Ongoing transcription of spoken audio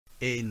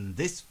In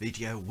this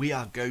video we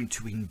are going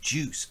to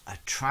induce a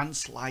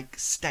trance-like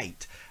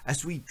state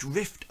as we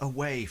drift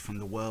away from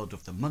the world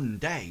of the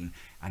mundane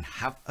and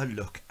have a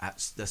look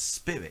at the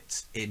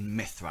spirits in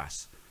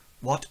Mythras.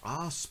 What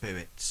are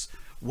spirits?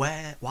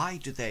 Why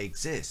do they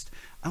exist?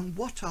 And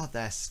what are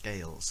their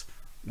scales?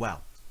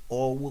 Well,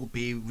 all will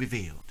be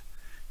revealed.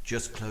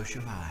 Just close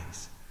your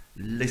eyes,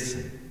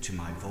 listen to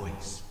my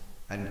voice,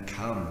 and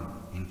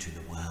come into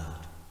the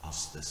world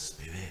of the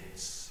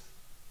spirits.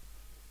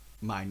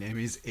 My name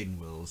is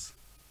Inwils,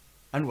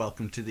 and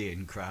welcome to the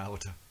In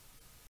Crowd.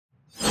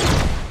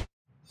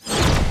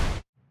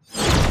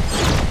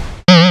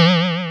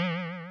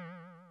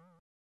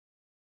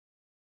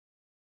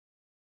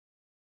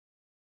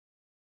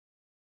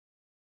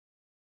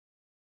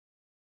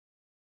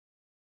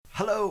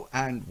 Hello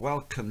and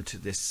welcome to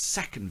this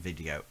second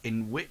video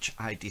in which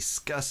I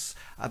discuss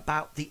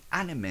about the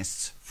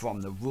Animists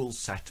from the rule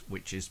set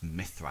which is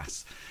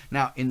Mythras.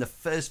 Now in the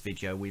first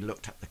video we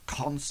looked at the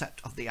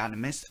concept of the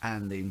Animist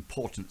and the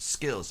important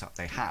skills that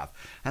they have,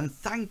 and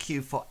thank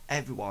you for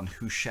everyone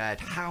who shared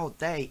how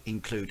they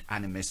include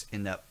Animists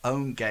in their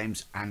own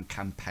games and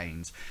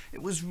campaigns.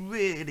 It was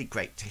really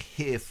great to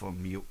hear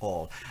from you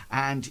all,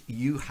 and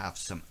you have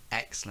some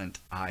excellent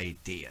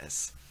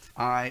ideas.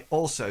 I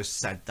also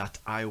said that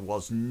I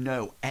was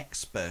no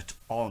expert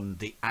on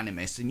the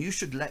Animist, and you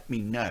should let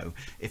me know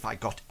if I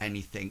got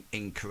anything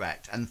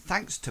incorrect. And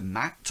thanks to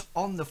Matt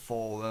on the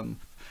forum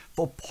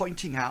for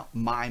pointing out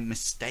my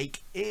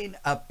mistake in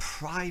a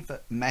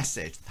private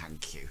message.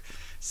 Thank you.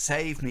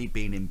 Save me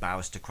being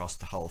embarrassed across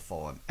the whole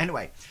forum.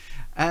 Anyway,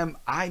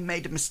 I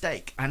made a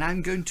mistake and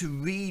I'm going to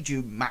read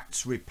you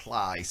Matt's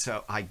reply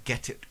so I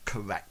get it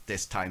correct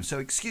this time. So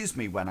excuse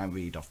me when I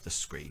read off the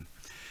screen.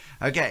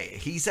 Okay,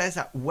 he says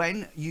that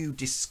when you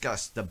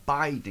discuss the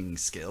binding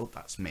skill,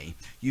 that's me,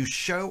 you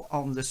show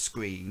on the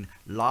screen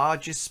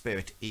largest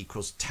spirit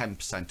equals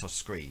 10% of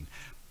screen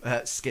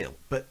skill,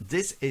 but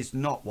this is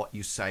not what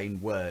you say in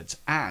words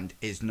and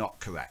is not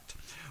correct.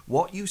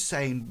 What you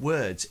say in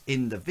words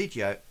in the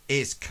video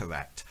is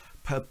correct.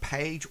 Per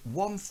page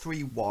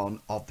 131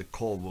 of the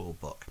core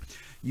rulebook,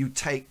 you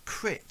take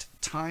crit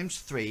times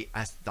 3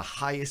 as the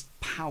highest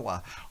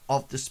power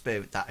of the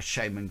spirit that a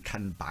shaman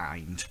can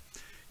bind.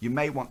 You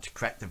may want to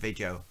correct the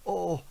video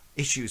or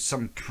issue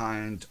some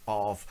kind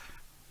of,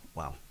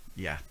 well,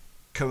 yeah,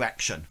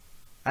 correction.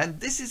 And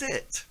this is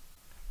it.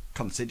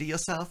 Consider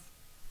yourself,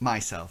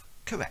 myself,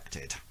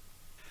 corrected.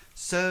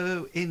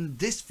 So in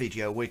this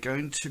video, we're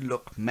going to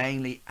look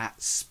mainly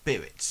at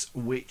spirits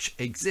which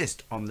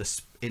exist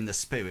in the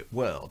spirit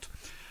world.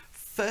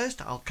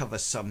 First, I'll cover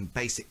some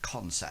basic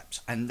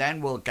concepts, and then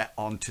we'll get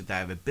on to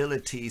their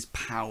abilities,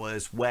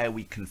 powers, where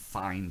we can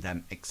find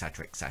them,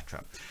 etc,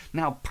 etc.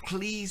 Now,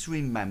 please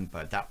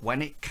remember that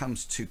when it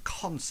comes to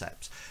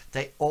concepts,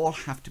 they all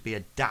have to be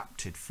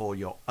adapted for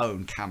your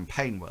own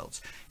campaign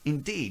worlds.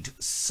 Indeed,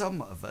 some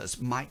of us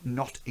might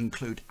not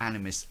include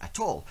Animists at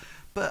all,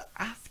 but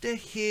after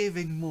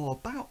hearing more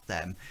about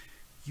them,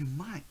 you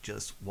might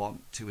just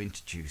want to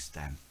introduce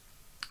them.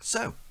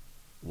 So,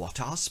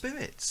 what are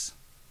spirits?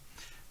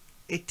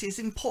 It is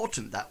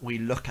important that we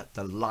look at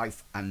the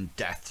life and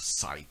death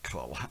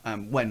cycle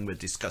when we're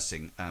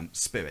discussing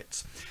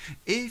spirits.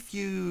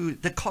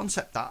 The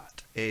concept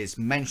that is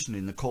mentioned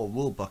in the core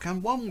rulebook,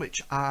 and one which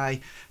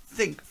I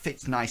think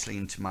fits nicely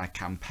into my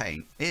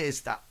campaign, is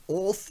that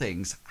all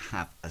things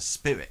have a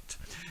spirit.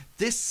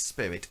 This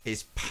spirit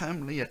is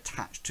permanently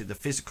attached to the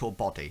physical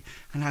body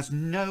and has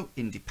no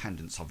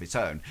independence of its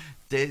own.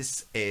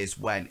 This is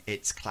when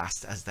it's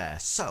classed as their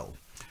soul.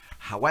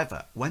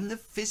 However, when the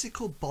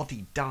physical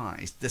body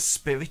dies, the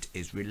spirit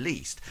is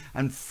released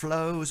and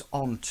flows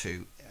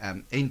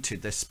into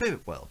the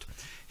spirit world.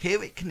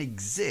 Here it can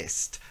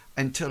exist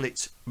until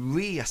it's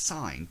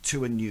reassigned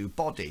to a new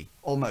body,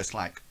 almost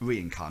like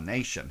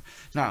reincarnation.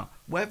 Now,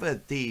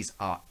 whether these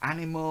are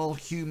animal,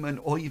 human,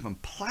 or even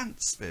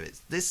plant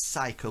spirits, this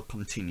cycle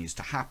continues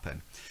to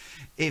happen.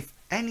 If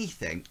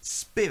anything,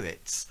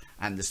 spirits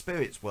and the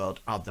spirits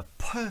world are the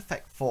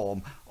perfect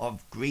form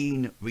of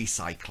green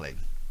recycling.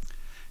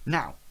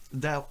 Now,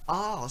 there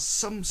are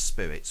some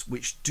spirits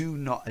which do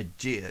not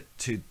adhere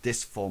to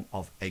this form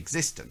of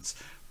existence,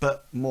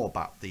 but more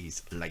about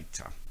these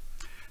later.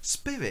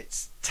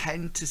 Spirits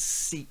tend to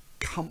seek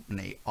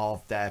company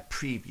of their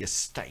previous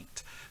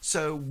state,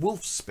 so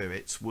wolf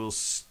spirits will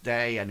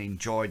stay and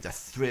enjoy the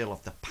thrill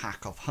of the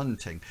pack of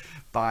hunting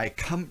by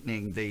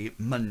accompanying the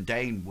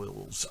mundane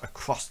wolves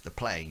across the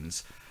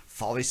plains.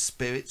 Forest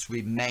spirits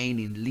remain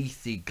in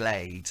leafy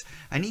glades,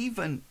 and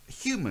even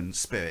human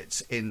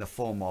spirits in the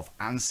form of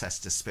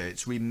ancestor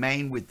spirits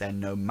remain with their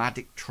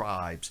nomadic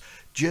tribes,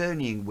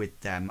 journeying with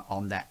them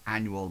on their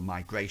annual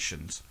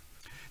migrations.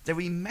 They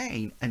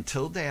remain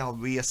until they are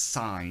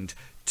reassigned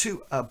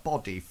to a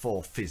body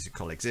for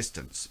physical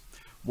existence.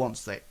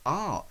 Once they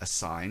are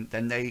assigned,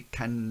 then they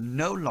can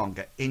no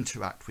longer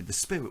interact with the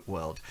spirit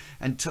world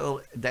until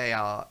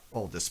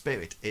the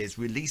spirit is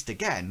released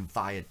again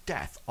via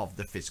death of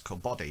the physical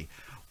body,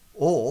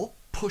 or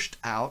pushed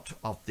out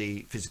of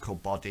the physical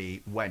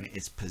body when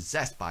it's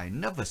possessed by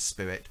another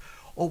spirit,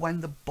 or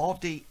when the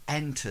body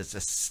enters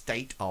a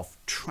state of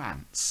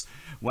trance,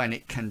 when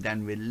it can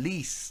then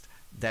release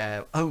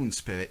their own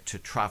spirit to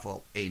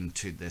travel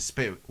into the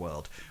spirit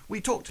world.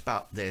 We talked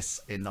about this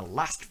in the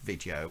last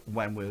video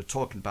when we were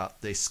talking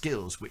about the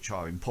skills which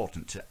are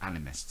important to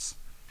animists.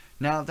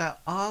 Now, there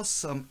are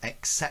some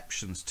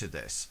exceptions to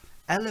this.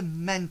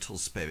 Elemental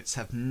spirits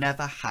have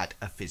never had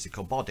a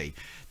physical body.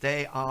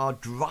 They are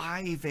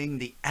driving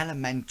the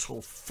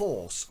elemental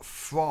force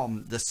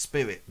from the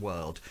spirit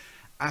world.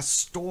 As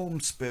storm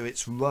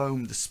spirits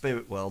roam the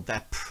spirit world,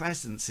 their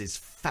presence is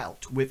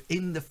felt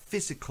within the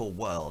physical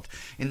world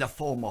in the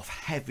form of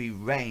heavy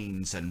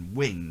rains and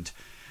wind.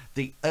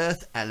 The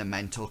earth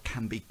elemental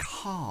can be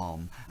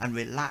calm and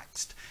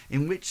relaxed,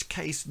 in which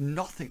case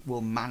nothing will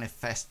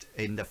manifest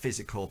in the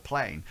physical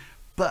plane.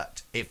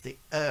 But if the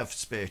earth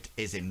spirit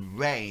is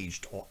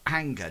enraged or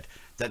angered,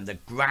 then the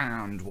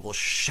ground will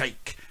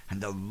shake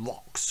and the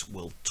rocks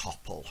will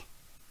topple.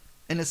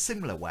 In a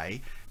similar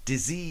way,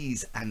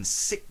 disease and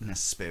sickness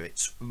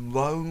spirits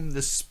roam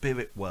the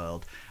spirit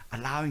world,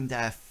 allowing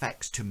their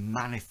effects to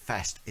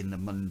manifest in the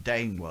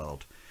mundane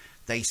world.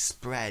 They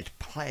spread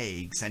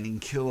plagues and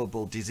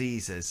incurable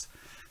diseases.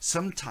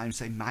 Sometimes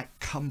they might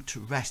come to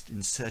rest in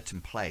a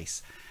certain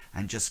place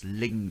and just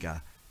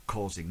linger,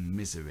 causing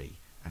misery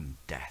and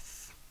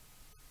death.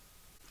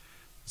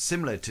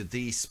 Similar to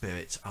these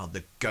spirits are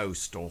the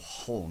ghost or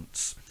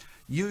haunts.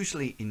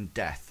 Usually in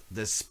death,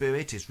 the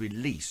spirit is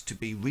released to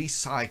be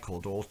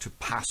recycled or to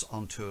pass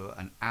on to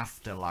an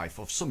afterlife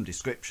of some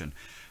description.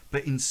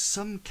 But in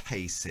some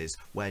cases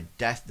where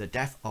the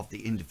death of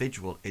the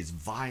individual is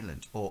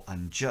violent or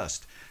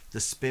unjust, the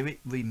spirit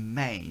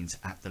remains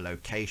at the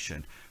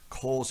location,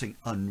 causing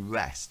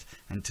unrest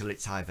until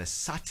it's either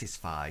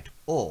satisfied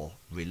or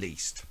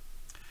released.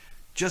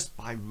 Just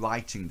by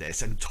writing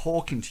this and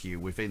talking to you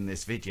within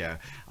this video,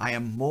 I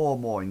am more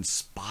and more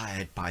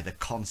inspired by the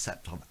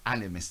concept of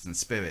animists and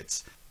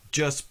spirits.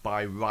 Just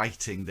by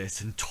writing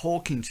this and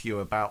talking to you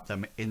about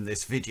them in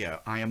this video,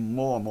 I am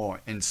more and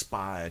more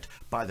inspired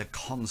by the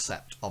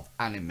concept of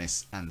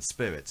animists and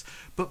spirits.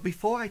 But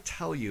before I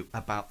tell you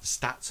about the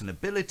stats and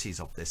abilities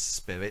of this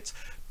spirit,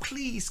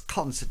 please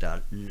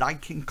consider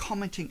liking,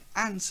 commenting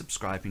and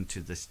subscribing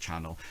to this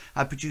channel.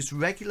 I produce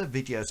regular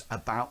videos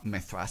about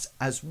Mythras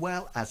as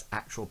well as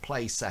actual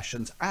play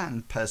sessions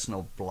and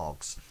personal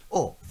blogs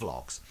or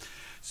vlogs.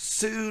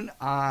 Soon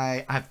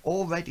I've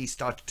already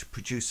started to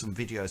produce some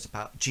videos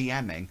about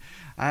GMing,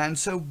 and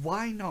so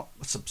why not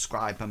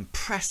subscribe and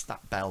press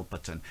that bell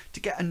button to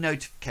get a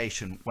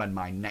notification when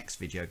my next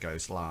video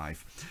goes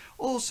live.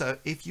 Also,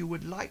 if you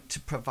would like to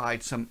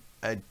provide some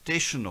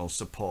additional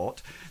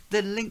support,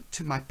 the link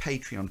to my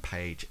Patreon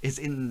page is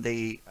in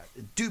the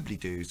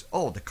doobly-doos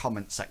or the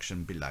comment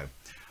section below.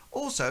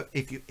 Also,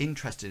 if you're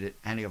interested in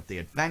any of the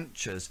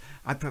adventures,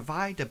 I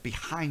provide a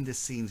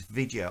behind-the-scenes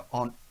video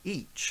on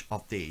each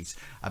of these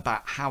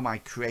about how I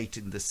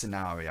created the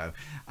scenario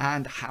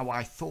and how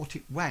I thought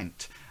it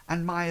went,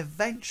 and my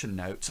adventure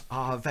notes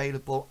are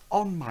available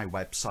on my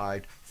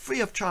website free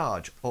of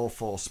charge or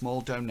for a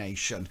small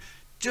donation.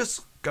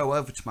 Just go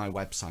over to my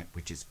website,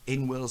 which is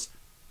inwils.co.uk.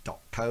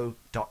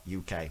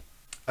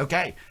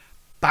 Okay,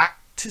 back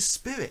to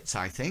spirits,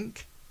 I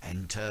think.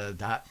 Enter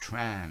that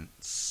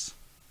trance.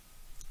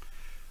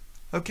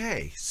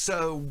 Okay,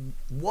 so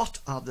what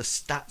are the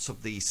stats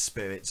of these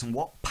spirits and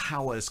what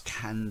powers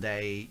can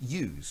they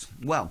use?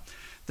 Well,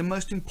 the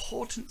most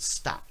important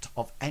stat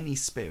of any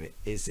spirit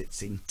is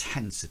its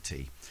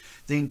intensity.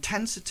 The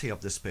intensity of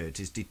the spirit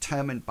is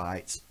determined by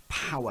its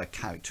power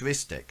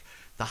characteristic.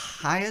 The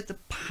higher the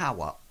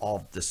power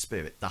of the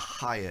spirit, the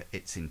higher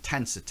its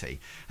intensity,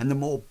 and the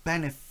more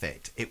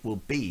benefit it will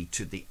be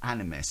to the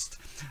animist,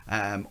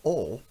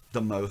 or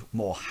the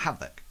more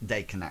havoc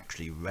they can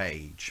actually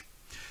rage.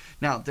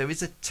 Now, there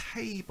is a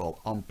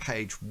table on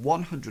page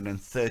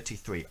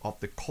 133 of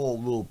the core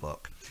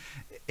rulebook.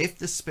 If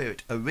the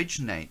spirit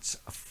originates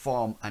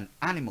from an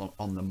animal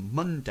on the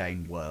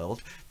mundane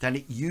world, then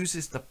it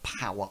uses the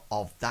power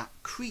of that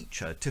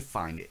creature to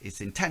find its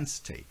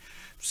intensity.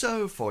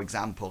 So, for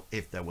example,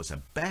 if there was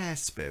a bear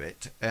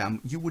spirit,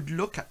 you would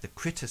look at the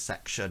critter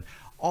section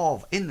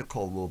in the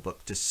core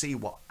rulebook to see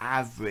what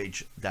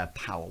average their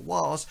power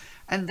was,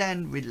 and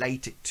then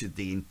relate it to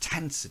the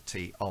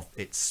intensity of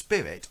its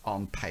spirit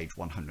on page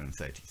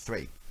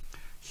 133.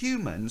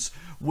 Humans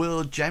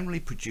will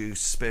generally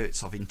produce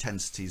spirits of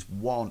intensities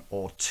 1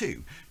 or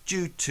 2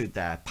 due to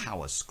their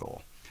power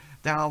score.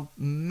 There are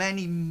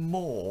many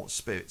more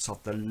spirits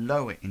of the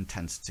lower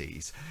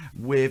intensities,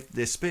 with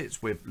the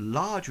spirits with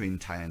larger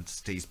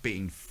intensities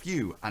being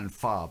few and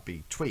far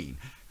between.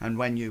 And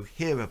when you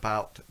hear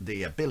about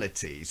the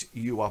abilities,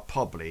 you are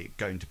probably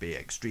going to be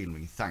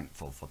extremely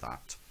thankful for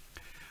that.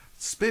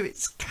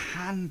 Spirits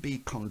can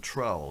be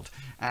controlled,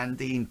 and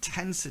the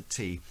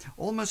intensity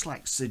almost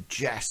like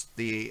suggests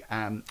the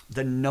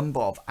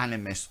number of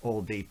animists,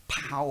 or the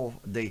power,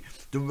 the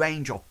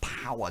range of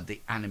power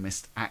the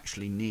animists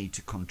actually need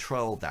to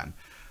control them.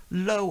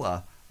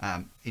 Lower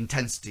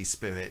intensity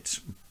spirits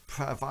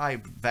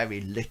provide very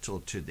little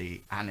to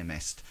the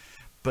animist,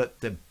 but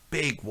the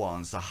big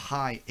ones, the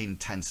high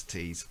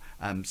intensities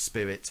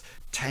spirits,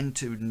 tend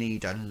to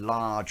need a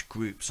large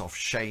groups of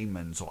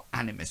shamans or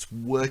animists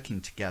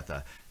working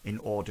together in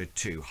order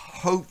to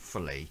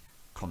hopefully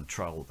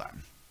control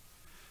them.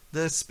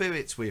 The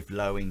spirits with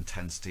low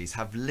intensities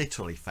have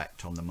little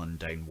effect on the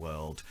mundane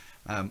world.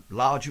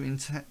 Larger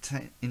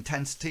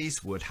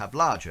intensities would have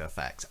larger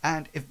effects,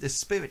 and if the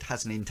spirit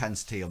has an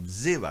intensity of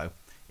 0,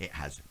 it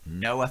has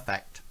no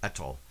effect at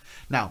all.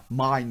 Now,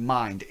 my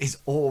mind is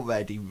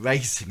already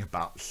racing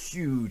about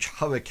huge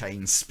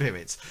hurricane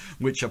spirits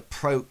which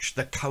approach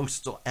the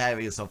coastal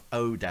areas of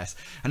Odessa,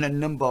 and a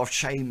number of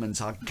shamans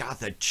are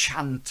gathered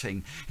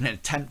chanting in an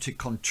attempt to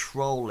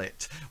control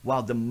it,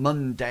 while the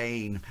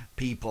mundane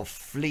people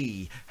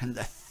flee and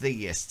the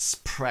theists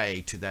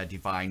pray to their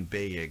divine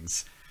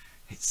beings.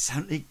 It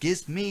certainly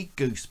gives me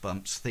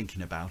goosebumps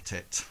thinking about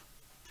it.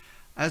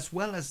 As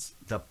well as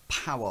the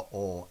power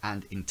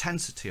and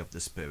intensity of the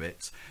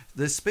spirits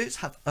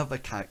have other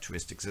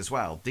characteristics as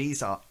well.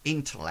 These are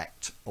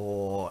intellect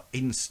or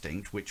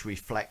instinct, which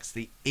reflects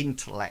the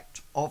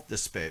intellect of the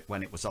spirit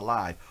when it was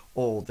alive,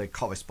 or the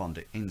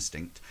corresponding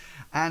instinct,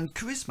 and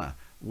charisma,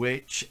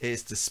 which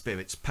is the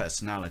spirit's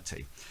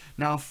personality.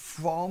 Now,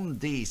 from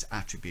these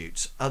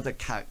attributes, other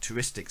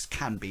characteristics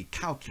can be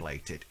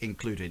calculated,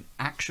 including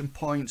action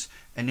points,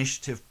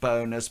 initiative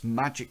bonus,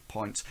 magic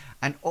points,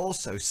 and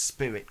also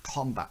spirit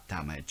combat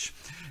damage.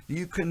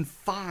 You can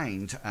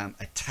find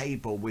a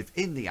table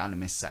within the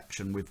Animist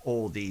section with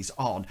all these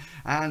on,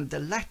 and the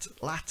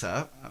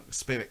latter,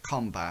 spirit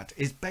combat,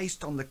 is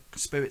based on the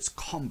spirit's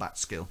combat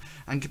skill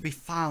and can be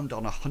found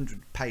on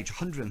page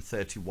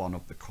 131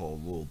 of the core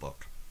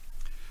rulebook.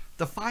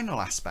 The final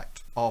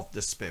aspect of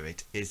the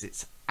spirit is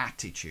its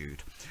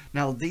attitude.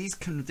 Now, this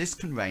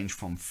can range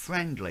from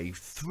friendly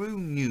through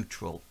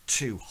neutral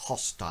to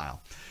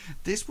hostile.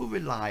 This will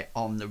rely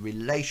on the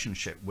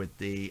relationship with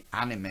the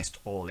animist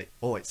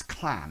or its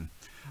clan.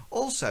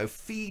 Also,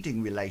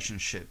 feeding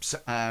relationships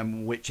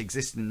which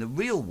exist in the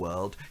real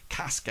world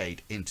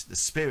cascade into the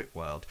spirit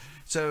world.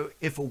 So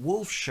if a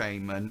wolf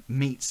shaman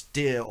meets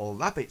deer or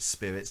rabbit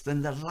spirits,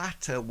 then the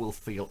latter will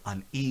feel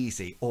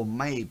uneasy or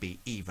maybe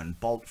even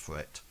bolt for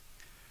it.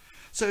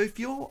 So if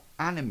your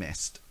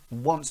animist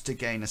wants to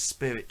gain a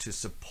spirit to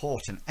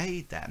support and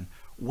aid them,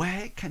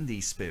 where can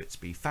these spirits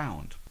be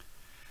found?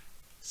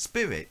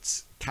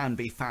 Spirits can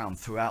be found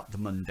throughout the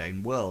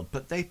mundane world,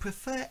 but they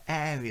prefer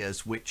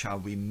areas which are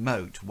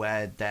remote,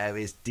 where there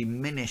is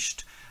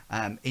diminished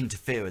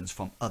interference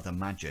from other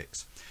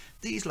magics.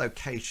 These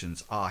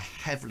locations are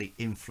heavily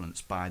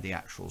influenced by the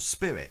actual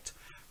spirit.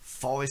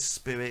 Forest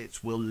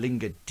spirits will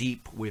linger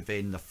deep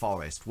within the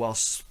forest, while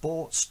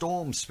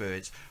storm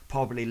spirits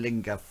probably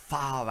linger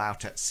far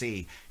out at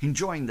sea,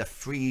 enjoying the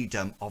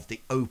freedom of the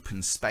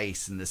open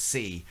space in the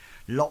sea.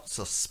 Lots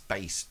of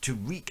space to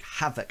wreak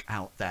havoc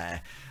out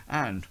there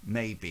and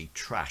maybe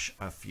trash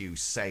a few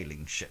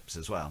sailing ships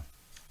as well.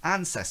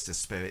 Ancestor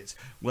spirits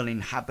will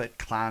inhabit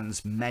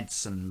clans'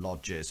 medicine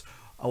lodges,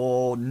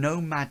 or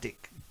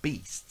nomadic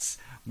beasts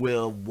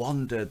will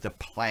wander the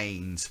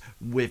plains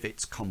with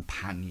its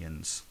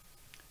companions.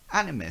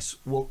 Animists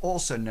will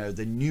also know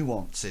the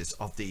nuances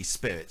of these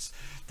spirits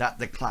that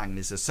the clan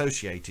is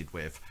associated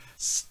with.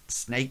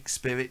 Snake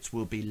spirits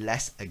will be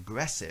less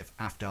aggressive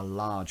after a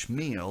large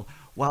meal,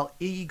 while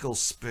eagle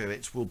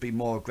spirits will be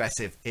more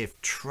aggressive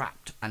if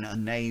trapped and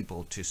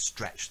unable to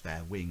stretch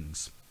their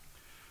wings.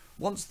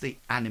 Once the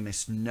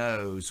animist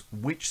knows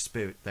which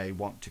spirit they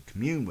want to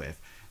commune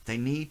with, they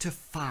need to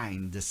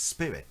find the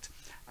spirit,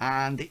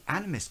 and the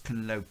animist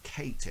can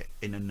locate it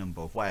in a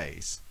number of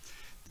ways.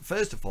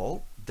 First of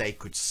all, they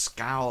could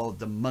scour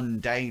the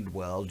mundane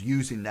world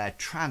using their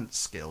trance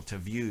skill to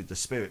view the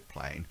spirit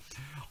plane,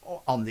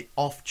 on the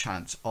off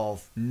chance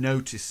of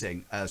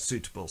noticing a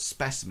suitable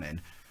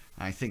specimen.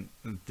 I think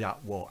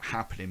that will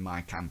happen in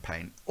my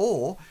campaign.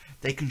 Or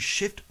they can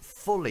shift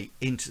fully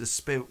into the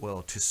spirit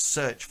world to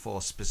search for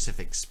a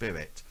specific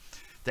spirit.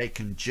 They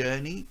can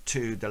journey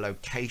to the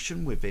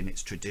location within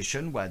its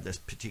tradition where the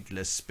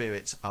particular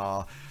spirits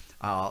are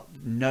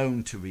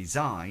known to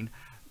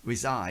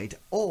reside,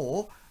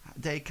 or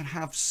they can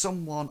have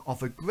someone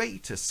of a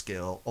greater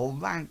skill or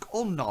rank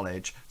or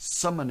knowledge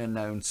summon a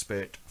known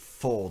spirit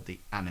for the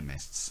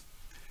animists.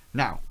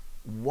 Now,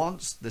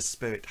 once the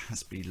spirit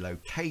has been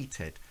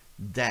located,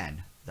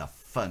 then the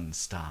fun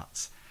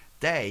starts.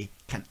 They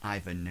can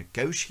either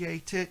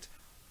negotiate it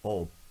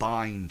or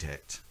bind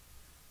it.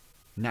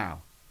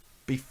 Now,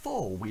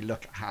 before we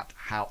look at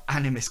how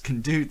animists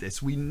can do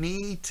this, we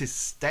need to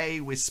stay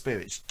with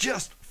spirits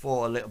just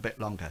for a little bit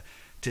longer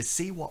to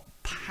see what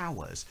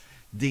powers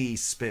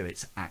these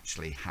spirits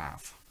actually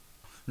have.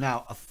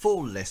 Now, a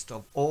full list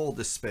of all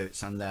the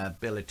spirits and their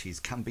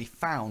abilities can be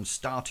found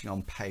starting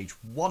on page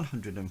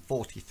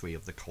 143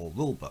 of the core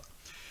rulebook.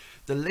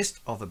 The list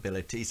of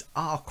abilities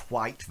are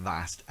quite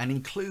vast and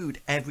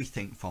include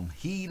everything from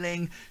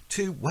healing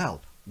to,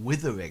 well,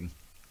 withering.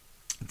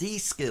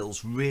 These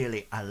skills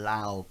really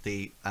allow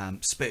the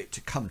spirit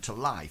to come to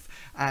life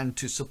and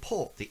to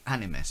support the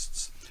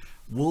animists.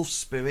 Wolf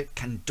spirit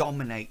can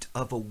dominate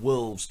other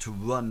wolves to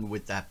run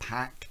with their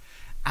pack.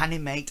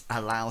 Animate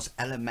allows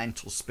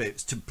elemental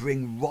spirits to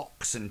bring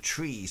rocks and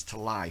trees to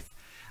life,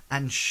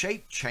 and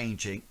shape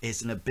changing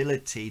is an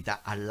ability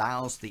that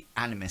allows the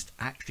Animist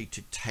actually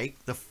to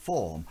take the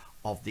form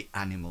of the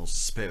animal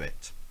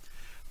spirit.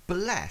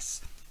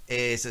 Bless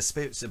is a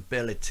spirit's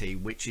ability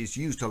which is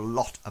used a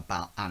lot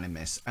about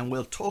Animists, and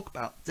we'll talk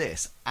about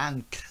this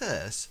and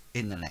curse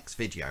in the next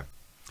video.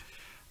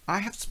 I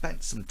have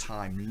spent some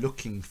time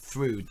looking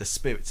through the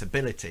spirit's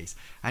abilities,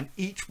 and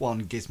each one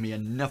gives me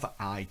another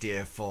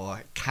idea for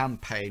a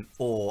campaign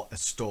or a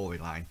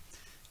storyline.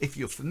 If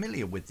you're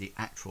familiar with the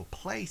actual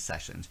play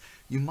sessions,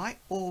 you might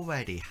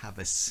already have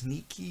a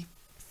sneaky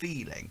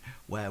feeling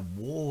where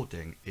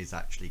warding is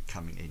actually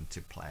coming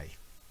into play.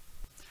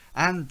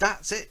 And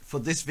that's it for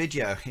this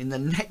video. In the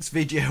next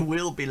video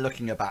we'll be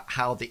looking about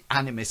how the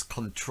Animist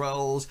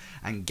controls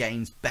and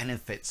gains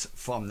benefits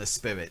from the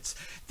spirits.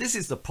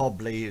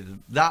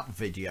 That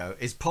video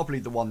is probably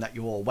the one that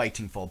you're all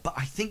waiting for, but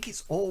I think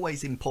it's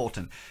always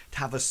important to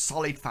have a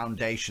solid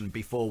foundation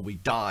before we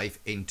dive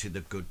into the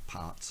good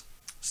parts.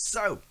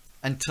 So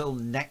until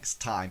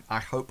next time, I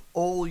hope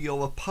all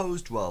your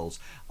opposed rolls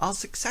are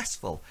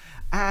successful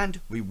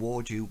and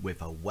reward you with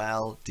a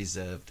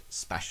well-deserved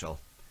special.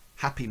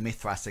 Happy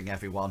Mythrasing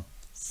everyone.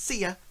 See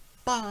ya.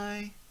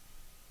 Bye.